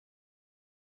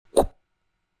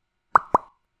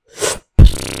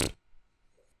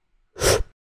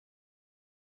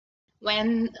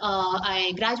When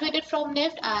I graduated from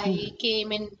NIFT, I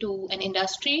came into an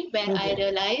industry where I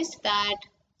realized that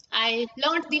I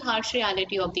learned the harsh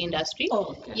reality of the industry.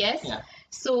 Yes. Yeah.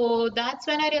 So that's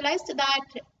when I realized that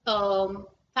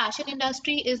fashion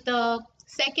industry is the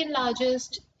second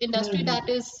largest industry that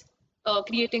is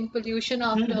creating pollution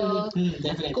after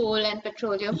coal and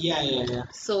petroleum. Yeah.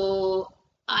 So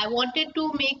I wanted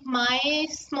to make my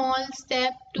small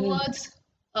step towards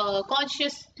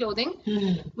conscious clothing,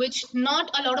 which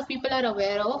not a lot of people are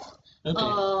aware of.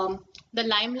 The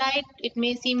limelight, it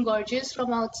may seem gorgeous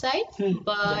from outside,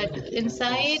 but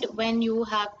inside, when you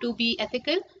have to be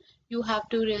ethical, you have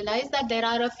to realize that there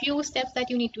are a few steps that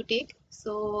you need to take.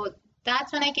 So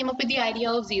that's when I came up with the idea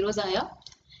of Zero Zaya.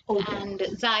 And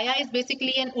Zaya is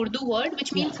basically an Urdu word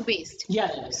which means waste.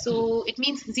 So it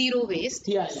means zero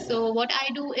waste. So what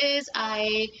I do is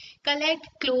I collect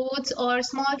clothes or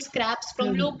small scraps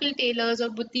from local tailors or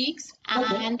boutiques,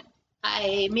 and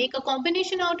I make a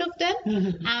combination out of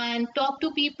them and talk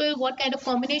to people what kind of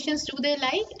combinations do they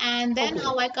like, and then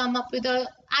how I come up with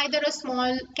either a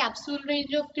small capsule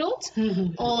range of clothes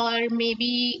or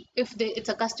maybe if it's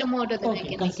a custom order, then I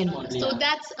can make it order. So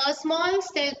that's a small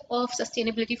step of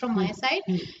sustainability from my side.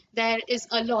 There is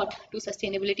a lot to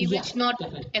sustainability which not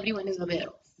everyone is aware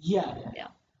of.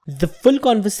 The full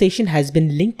conversation has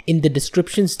been linked in the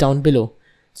descriptions down below.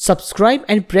 Subscribe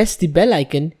and press the bell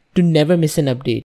icon to never miss an update.